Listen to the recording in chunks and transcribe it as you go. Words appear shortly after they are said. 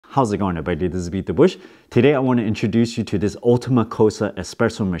How's it going, everybody? This is Beat the Bush. Today I want to introduce you to this Ultima Cosa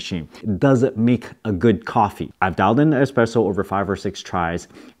espresso machine. Does it make a good coffee? I've dialed in the espresso over 5 or 6 tries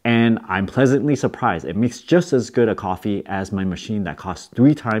and I'm pleasantly surprised. It makes just as good a coffee as my machine that costs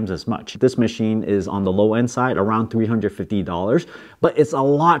 3 times as much. This machine is on the low end side, around $350, but it's a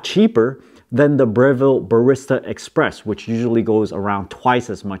lot cheaper than the Breville Barista Express, which usually goes around twice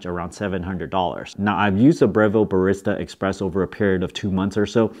as much, around $700. Now, I've used the Breville Barista Express over a period of 2 months or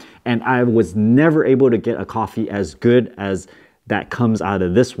so, and I was never able to get a coffee as good as that comes out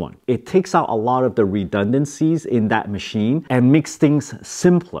of this one. It takes out a lot of the redundancies in that machine and makes things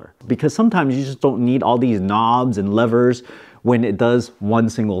simpler, because sometimes you just don't need all these knobs and levers when it does one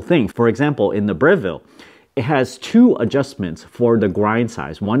single thing. For example, in the Breville, it has 2 adjustments for the grind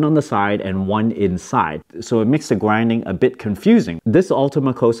size, one on the side and one inside. So it makes the grinding a bit confusing. This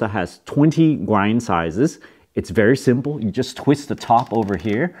Ultima Cosa has 20 grind sizes. It's very simple. You just twist the top over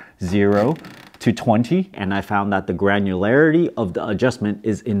here, 0 to 20. And I found that the granularity of the adjustment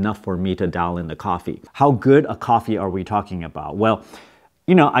is enough for me to dial in the coffee. How good a coffee are we talking about? Well,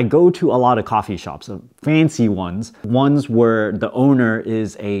 you know, I go to a lot of coffee shops, fancy ones where the owner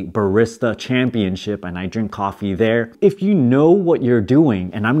is a barista championship and I drink coffee there. If you know what you're doing,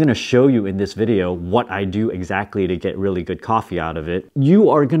 and I'm gonna show you in this video what I do exactly to get really good coffee out of it, you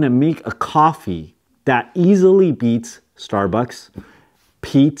are gonna make a coffee that easily beats Starbucks,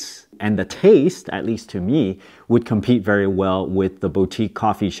 Peet's, and the taste, at least to me, would compete very well with the boutique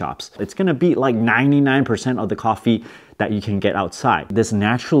coffee shops. It's gonna beat like 99% of the coffee that you can get outside. This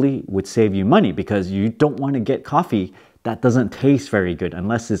naturally would save you money because you don't want to get coffee that doesn't taste very good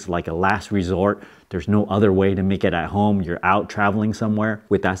unless it's like a last resort. There's no other way to make it at home. You're out traveling somewhere.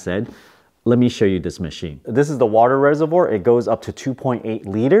 With that said, let me show you this machine. This is the water reservoir. It goes up to 2.8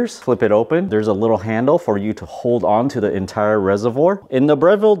 liters. Flip it open. There's a little handle for you to hold on to the entire reservoir. In the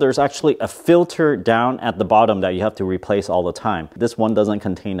Breville, there's actually a filter down at the bottom that you have to replace all the time. This one doesn't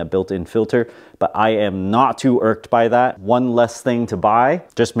contain a built-in filter, but I am not too irked by that. One less thing to buy.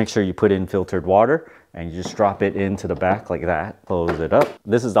 Just make sure you put in filtered water and you just drop it into the back like that. Close it up.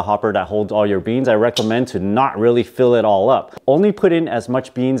 This is the hopper that holds all your beans. I recommend to not really fill it all up. Only put in as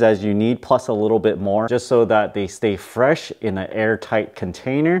much beans as you need, plus a little bit more, just so that they stay fresh in an airtight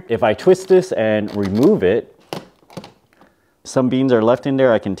container. If I twist this and remove it, some beans are left in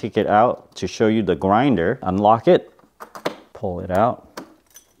there. I can take it out to show you the grinder. Unlock it, pull it out.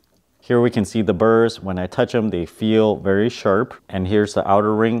 Here we can see the burrs. When I touch them, they feel very sharp. And here's the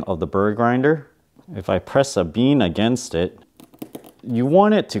outer ring of the burr grinder. If I press a bean against it, you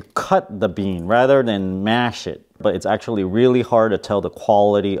want it to cut the bean rather than mash it. But it's actually really hard to tell the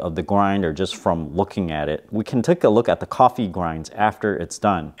quality of the grinder just from looking at it. We can take a look at the coffee grinds after it's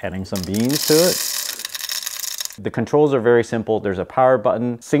done. Adding some beans to it. The controls are very simple. There's a power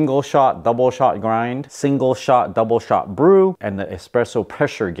button, single shot, double shot grind, single shot, double shot brew, and the espresso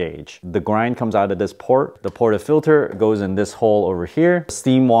pressure gauge. The grind comes out of this port. The portafilter goes in this hole over here.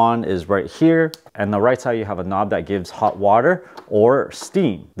 Steam wand is right here. And the right side, you have a knob that gives hot water or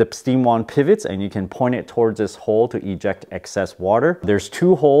steam. The steam wand pivots and you can point it towards this hole to eject excess water. There's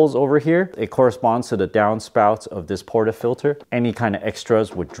 2 holes over here. It corresponds to the downspouts of this portafilter. Any kind of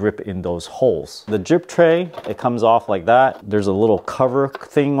extras would drip in those holes. The drip tray, it comes off like that. There's a little cover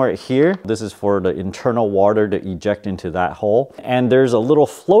thing right here. This is for the internal water to eject into that hole. And there's a little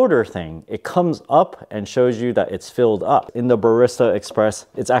floater thing. It comes up and shows you that it's filled up. In the Barista Express,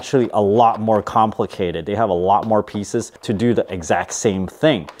 it's actually a lot more complicated. They have a lot more pieces to do the exact same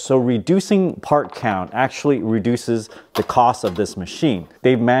thing. So reducing part count actually reduces the cost of this machine.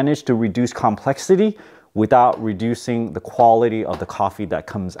 They've managed to reduce complexity without reducing the quality of the coffee that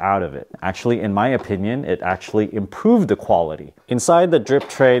comes out of it. Actually, in my opinion, it actually improved the quality. Inside the drip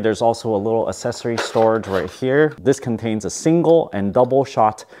tray, there's also a little accessory storage right here. This contains a single and double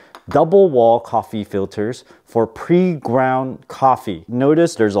shot double wall coffee filters for pre-ground coffee.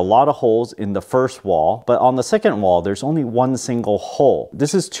 Notice there's a lot of holes in the first wall, but on the second wall, there's only one single hole.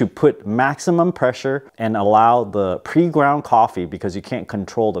 This is to put maximum pressure and allow the pre-ground coffee, because you can't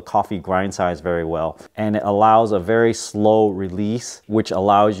control the coffee grind size very well. And it allows a very slow release, which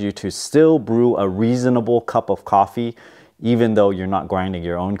allows you to still brew a reasonable cup of coffee even though you're not grinding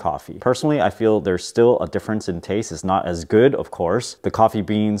your own coffee. Personally, I feel there's still a difference in taste. It's not as good, of course. The coffee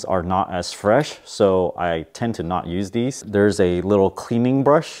beans are not as fresh, so I tend to not use these. There's a little cleaning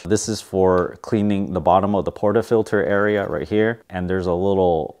brush. This is for cleaning the bottom of the portafilter area right here. And there's a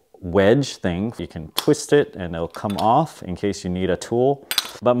little wedge thing. You can twist it and it'll come off in case you need a tool.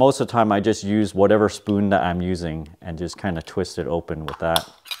 But most of the time, I just use whatever spoon that I'm using and just kind of twist it open with that,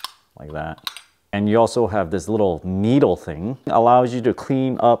 like that. And you also have this little needle thing. It allows you to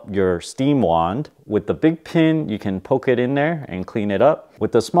clean up your steam wand. With the big pin, you can poke it in there and clean it up.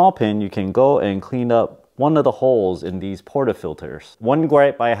 With the small pin, you can go and clean up one of the holes in these portafilters. One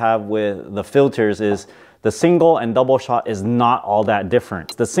gripe I have with the filters is the single and double shot is not all that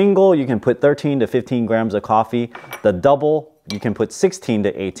different. The single, you can put 13 to 15 grams of coffee. The double, you can put 16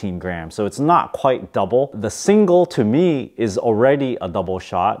 to 18 grams. So it's not quite double. The single to me is already a double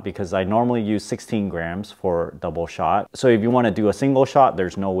shot because I normally use 16 grams for double shot. So if you want to do a single shot,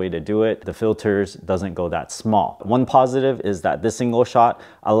 there's no way to do it. The filters doesn't go that small. One positive is that this single shot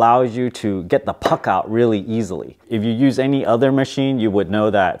allows you to get the puck out really easily. If you use any other machine, you would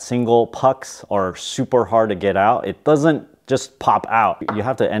know that single pucks are super hard to get out. It doesn't just pop out. You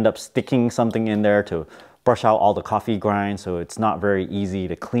have to end up sticking something in there to brush out all the coffee grind, so it's not very easy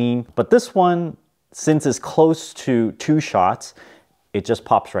to clean. But this one, since it's close to 2 shots, it just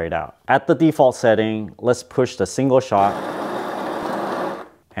pops right out. At the default setting, let's push the single shot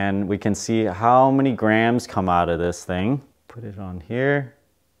and we can see how many grams come out of this thing. Put it on here.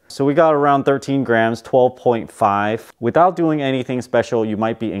 So we got around 13 grams, 12.5. Without doing anything special, you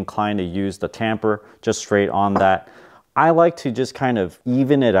might be inclined to use the tamper just straight on that. I like to just kind of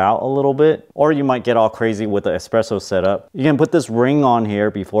even it out a little bit, or you might get all crazy with the espresso setup. You can put this ring on here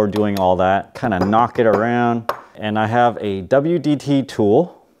before doing all that, kind of knock it around. And I have a WDT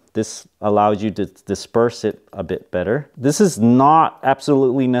tool. This allows you to disperse it a bit better. This is not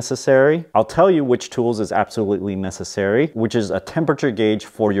absolutely necessary. I'll tell you which tools is absolutely necessary, which is a temperature gauge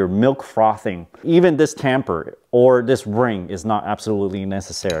for your milk frothing. Even this tamper or this ring is not absolutely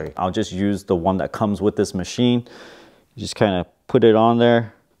necessary. I'll just use the one that comes with this machine. You just kind of put it on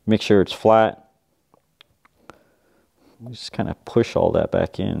there, make sure it's flat. Just kind of push all that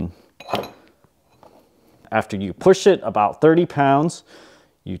back in. After you push it about 30 pounds,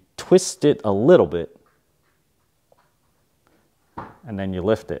 you twist it a little bit and then you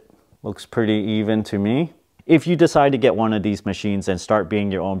lift it. Looks pretty even to me. If you decide to get one of these machines and start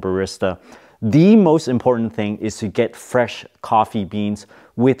being your own barista, the most important thing is to get fresh coffee beans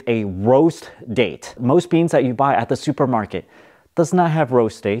with a roast date. Most beans that you buy at the supermarket does not have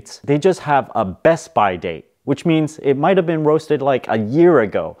roast dates. They just have a best by date, which means it might have been roasted like a year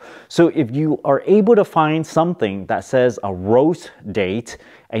ago. So if you are able to find something that says a roast date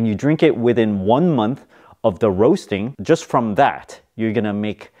and you drink it within 1 month of the roasting, just from that, you're gonna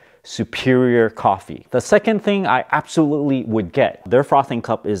make superior coffee. The second thing I absolutely would get, their frothing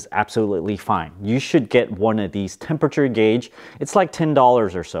cup is absolutely fine. You should get one of these temperature gauge. It's like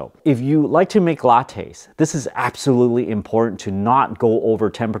 $10 or so. If you like to make lattes, this is absolutely important to not go over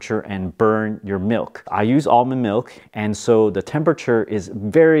temperature and burn your milk. I use almond milk, and so the temperature is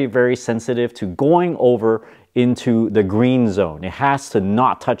very, very sensitive to going over into the green zone. It has to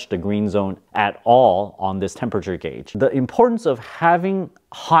not touch the green zone at all on this temperature gauge. The importance of having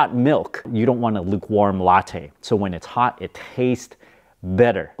hot milk, you don't want a lukewarm latte. So when it's hot, it tastes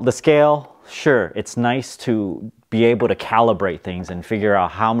better. The scale, sure, it's nice to be able to calibrate things and figure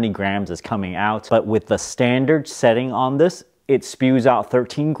out how many grams is coming out. But with the standard setting on this, it spews out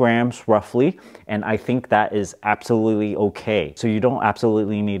 13 grams roughly, and I think that is absolutely okay. So you don't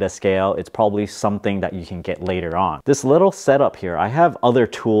absolutely need a scale. It's probably something that you can get later on. This little setup here, I have other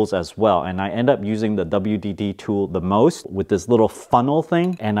tools as well, and I end up using the WDT tool the most with this little funnel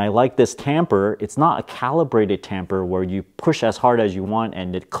thing. And I like this tamper. It's not a calibrated tamper where you push as hard as you want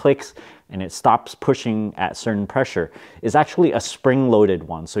and it clicks and it stops pushing at certain pressure. It's actually a spring-loaded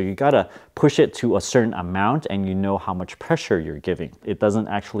one, so you gotta push it to a certain amount and you know how much pressure you're giving. It doesn't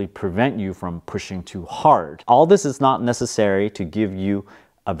actually prevent you from pushing too hard. All this is not necessary to give you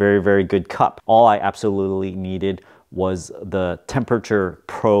a very, very good cup. All I absolutely needed was the temperature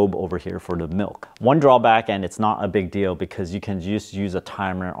probe over here for the milk. One drawback, and it's not a big deal because you can just use a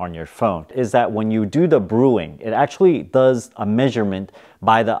timer on your phone, is that when you do the brewing, it actually does a measurement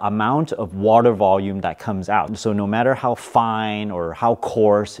by the amount of water volume that comes out. So no matter how fine or how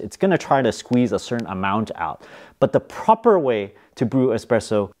coarse, it's gonna try to squeeze a certain amount out. But the proper way to brew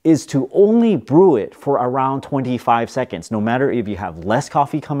espresso is to only brew it for around 25 seconds, no matter if you have less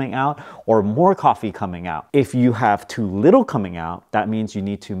coffee coming out or more coffee coming out. If you have too little coming out, that means you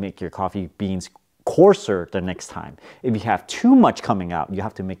need to make your coffee beans coarser the next time. If you have too much coming out, you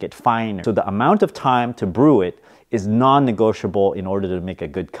have to make it finer. So the amount of time to brew it is non-negotiable in order to make a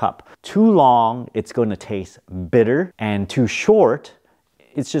good cup. Too long, it's going to taste bitter, and too short,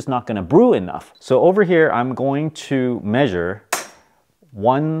 it's just not going to brew enough. So over here, I'm going to measure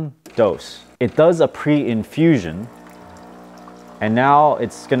 1 dose. It does a pre-infusion, and now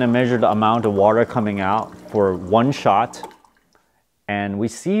it's going to measure the amount of water coming out for 1 shot, and we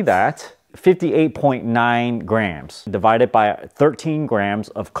see that 58.9 grams divided by 13 grams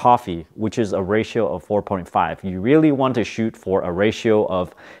of coffee, which is a ratio of 4.5. You really want to shoot for a ratio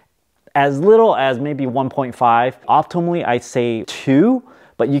of as little as maybe 1.5. Optimally, I'd say 2,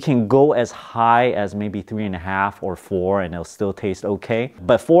 but you can go as high as maybe 3.5 or 4 and it'll still taste okay.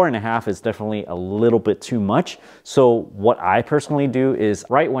 But 4.5 is definitely a little bit too much. So what I personally do is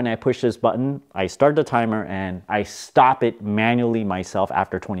right when I push this button, I start the timer and I stop it manually myself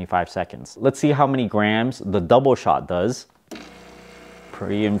after 25 seconds. Let's see how many grams the double shot does.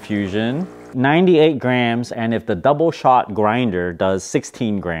 Pre-infusion. 98 grams, and if the double shot grinder does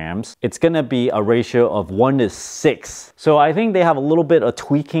 16 grams, it's gonna be a ratio of 1:6. So I think they have a little bit of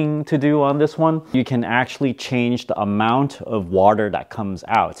tweaking to do on this one. You can actually change the amount of water that comes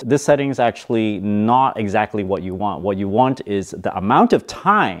out. This setting is actually not exactly what you want. What you want is the amount of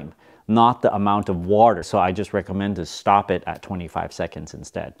time, not the amount of water. So I just recommend to stop it at 25 seconds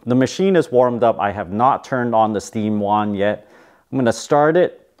instead. The machine is warmed up. I have not turned on the steam wand yet. I'm gonna start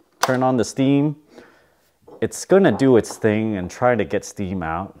it, turn on the steam. It's gonna do its thing and try to get steam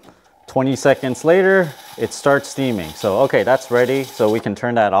out. 20 seconds later, it starts steaming. So, okay, that's ready. So we can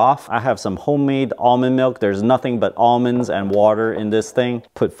turn that off. I have some homemade almond milk. There's nothing but almonds and water in this thing.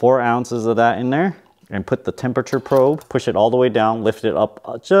 Put 4 ounces of that in there and put the temperature probe, push it all the way down, lift it up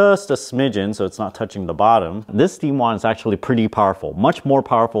just a smidgen so it's not touching the bottom. This steam wand is actually pretty powerful, much more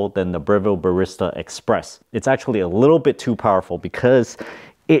powerful than the Breville Barista Express. It's actually a little bit too powerful because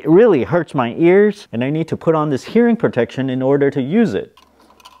it really hurts my ears and I need to put on this hearing protection in order to use it.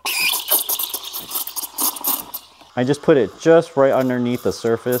 I just put it just right underneath the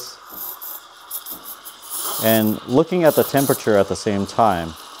surface and looking at the temperature at the same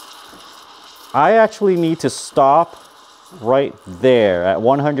time. I actually need to stop right there at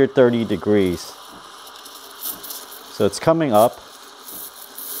 130 degrees. So it's coming up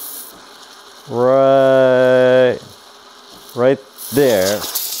right there.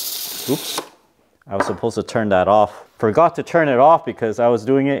 Oops, I was supposed to turn that off. Forgot to turn it off because I was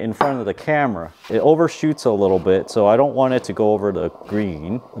doing it in front of the camera. It overshoots a little bit, so I don't want it to go over the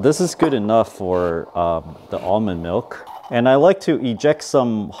green. This is good enough for the almond milk. And I like to eject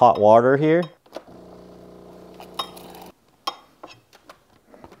some hot water here.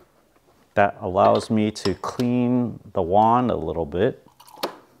 That allows me to clean the wand a little bit.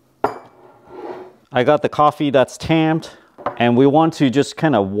 I got the coffee that's tamped and we want to just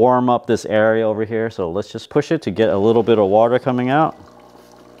kind of warm up this area over here. So let's just push it to get a little bit of water coming out.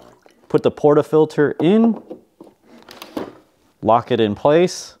 Put the portafilter in, lock it in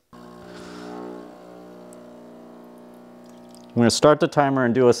place. I'm gonna start the timer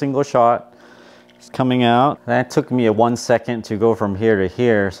and do a single shot. It's coming out. That took me 1 second to go from here to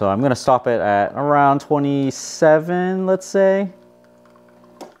here. So I'm gonna stop it at around 27, let's say.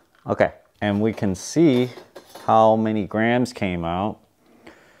 Okay, and we can see how many grams came out.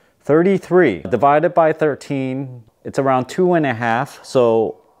 33 divided by 13, it's around 2.5.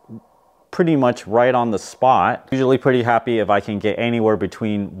 So pretty much right on the spot. Usually pretty happy if I can get anywhere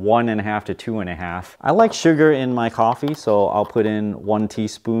between 1.5 to 2.5. I like sugar in my coffee, so I'll put in 1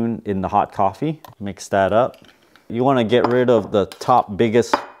 teaspoon in the hot coffee. Mix that up. You want to get rid of the top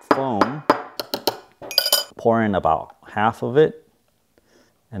biggest foam. Pour in about half of it,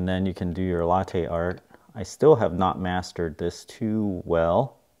 and then you can do your latte art. I still have not mastered this too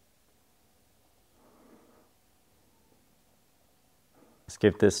well. Let's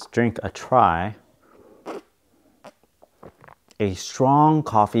give this drink a try. A strong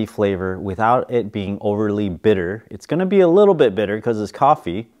coffee flavor without it being overly bitter. It's gonna be a little bit bitter because it's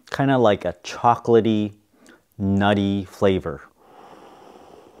coffee. Kind of like a chocolatey, nutty flavor.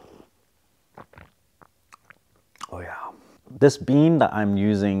 Oh yeah. This bean that I'm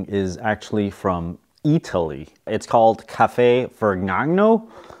using is actually from Italy. It's called Caffè Vergnano.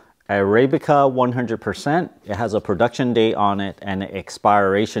 Arabica 100%. It has a production date on it and an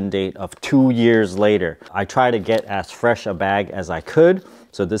expiration date of 2 years later. I try to get as fresh a bag as I could.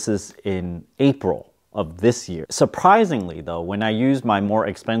 So this is in April of this year. Surprisingly though, when I use my more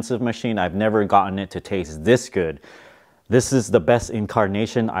expensive machine, I've never gotten it to taste this good. This is the best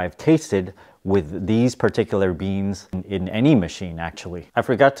incarnation I've tasted with these particular beans in any machine actually. I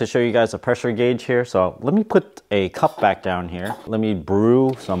forgot to show you guys a pressure gauge here, so let me put a cup back down here. Let me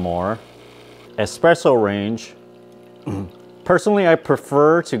brew some more. Espresso range. Personally, I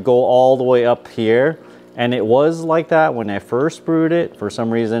prefer to go all the way up here, and it was like that when I first brewed it. For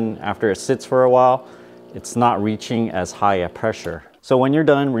some reason, after it sits for a while, it's not reaching as high a pressure. So when you're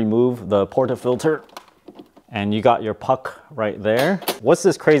done, remove the portafilter. And you got your puck right there. What's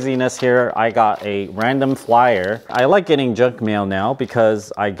this craziness here? I got a random flyer. I like getting junk mail now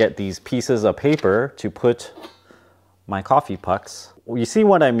because I get these pieces of paper to put my coffee pucks. You see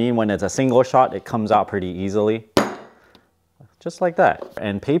what I mean? When it's a single shot, it comes out pretty easily. Just like that.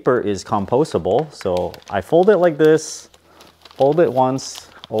 And paper is compostable, so I fold it like this, fold it once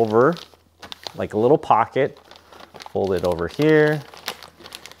over, like a little pocket, fold it over here,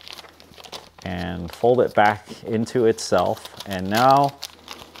 and fold it back into itself. And now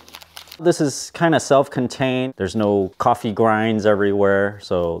this is kind of self-contained. There's no coffee grinds everywhere,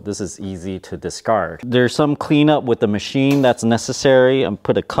 so this is easy to discard. There's some cleanup with the machine that's necessary. I'm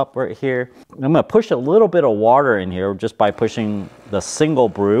put a cup right here. I'm gonna push a little bit of water in here just by pushing the single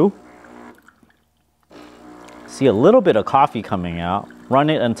brew. See a little bit of coffee coming out. Run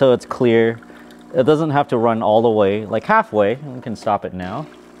it until it's clear. It doesn't have to run all the way, like halfway. We can stop it now.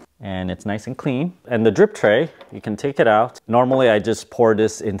 And it's nice and clean. And the drip tray, you can take it out. Normally I just pour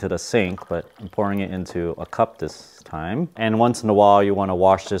this into the sink, but I'm pouring it into a cup this time. And once in a while you want to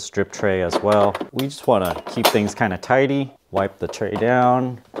wash this drip tray as well. We just want to keep things kind of tidy. Wipe the tray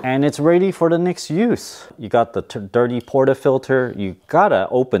down, and it's ready for the next use. You got the dirty portafilter. You gotta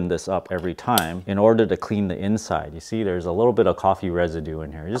open this up every time in order to clean the inside. You see there's a little bit of coffee residue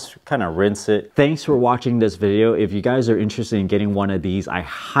in here. Just kind of rinse it. Thanks for watching this video. If you guys are interested in getting one of these, I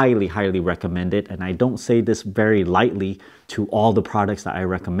highly recommend it. And I don't say this very lightly to all the products that I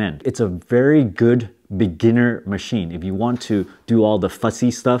recommend. It's a very good beginner machine. If you want to do all the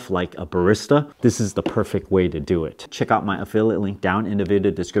fussy stuff like a barista, this is the perfect way to do it. Check out my affiliate link down in the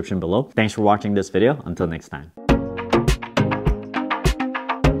video description below. Thanks for watching this video. Until next time.